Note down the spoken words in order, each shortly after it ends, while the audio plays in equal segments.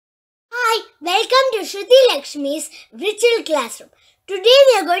Welcome to Sruthi Lakshmi's virtual classroom. Today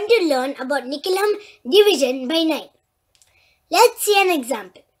we are going to learn about Nikhilam division by 9. Let's see an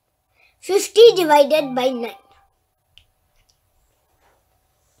example. 50 divided by 9.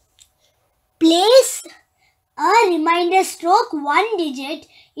 Place a reminder stroke one digit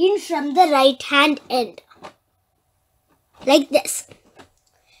in from the right hand end. Like this.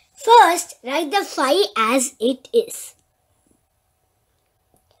 First, write the 5 as it is.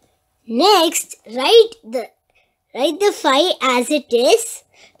 Next, write the 5 as it is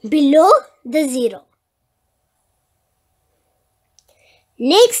below the 0.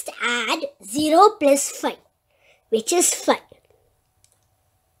 Next, add 0 plus 5, which is 5.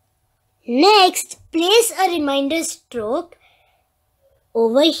 Next, place a reminder stroke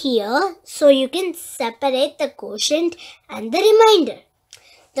over here so you can separate the quotient and the remainder.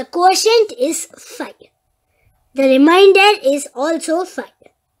 The quotient is 5. The remainder is also 5.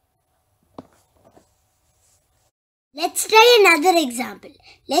 Let's try another example.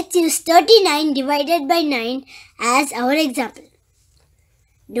 Let's use 39 divided by 9 as our example.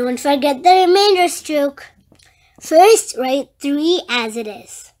 Don't forget the remainder stroke. First, write 3 as it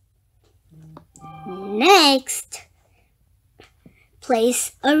is. Next,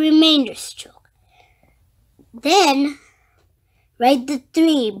 place a remainder stroke. Then, write the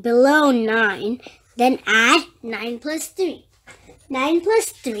 3 below 9. Then add 9 plus 3. 9 plus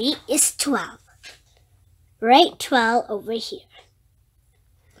 3 is 12. Write 12 over here.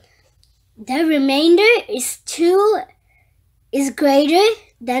 The remainder is greater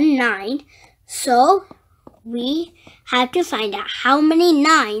than 9. So we have to find out how many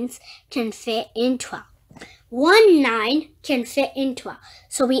 9s can fit in 12. 1 9 can fit in 12.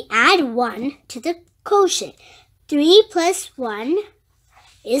 So we add 1 to the quotient. 3 plus 1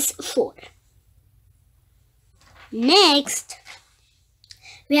 is 4. Next,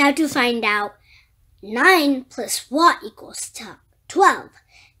 we have to find out 9 plus what equals 12.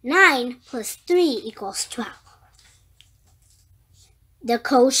 9 plus 3 equals 12. The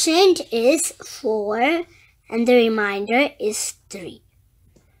quotient is 4 and the remainder is 3.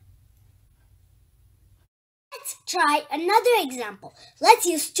 Let's try another example. Let's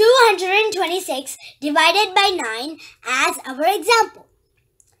use 226 divided by 9 as our example.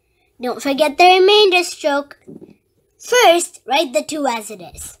 Don't forget the remainder stroke. First, write the 2 as it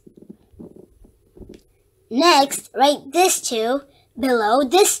is. Next, write this 2 below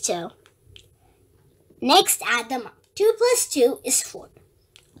this 2. Next, add them up. 2 plus 2 is 4.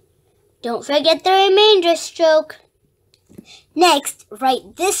 Don't forget the remainder stroke. Next,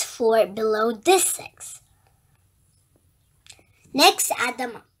 write this 4 below this 6. Next, add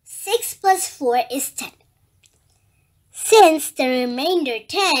them up. 6 plus 4 is 10. Since the remainder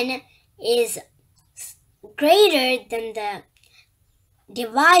 10 is greater than the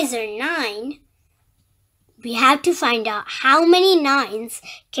divisor 9, we have to find out how many 9s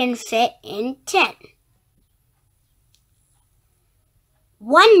can fit in 10.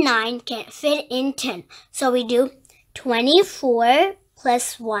 1 9 can't fit in 10. So we do 24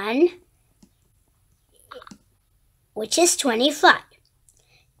 plus 1, which is 25.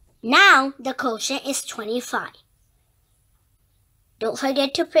 Now the quotient is 25. Don't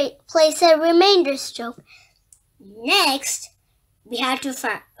forget to place a remainder stroke. Next, we have to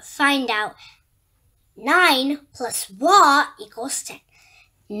find out 9 plus what equals 10.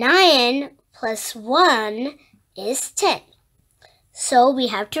 9 plus 1 is 10. So we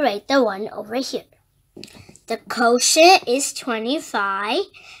have to write the 1 over here. The quotient is 25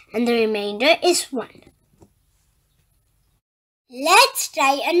 and the remainder is 1. Let's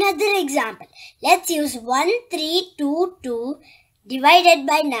try another example. Let's use 1322 divided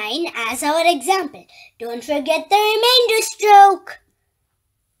by 9 as our example. Don't forget the remainder stroke.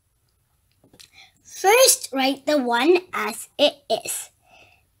 First, write the 1 as it is.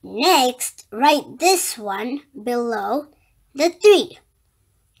 Next, write this 1 below the 3.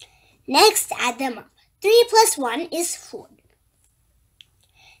 Next, add them up. 3 plus 1 is 4.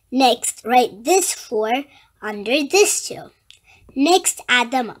 Next, write this 4 under this 2. Next, add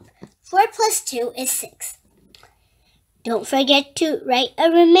them up. 4 plus 2 is 6. Don't forget to write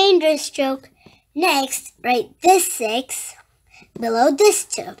a remainder stroke. Next, write this 6 below this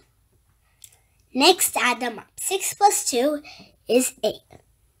 2. Next, add them up. 6 plus 2 is 8.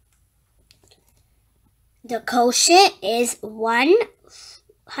 The quotient is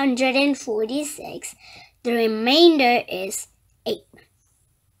 146. The remainder is 8.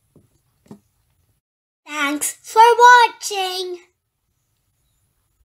 Thanks for watching.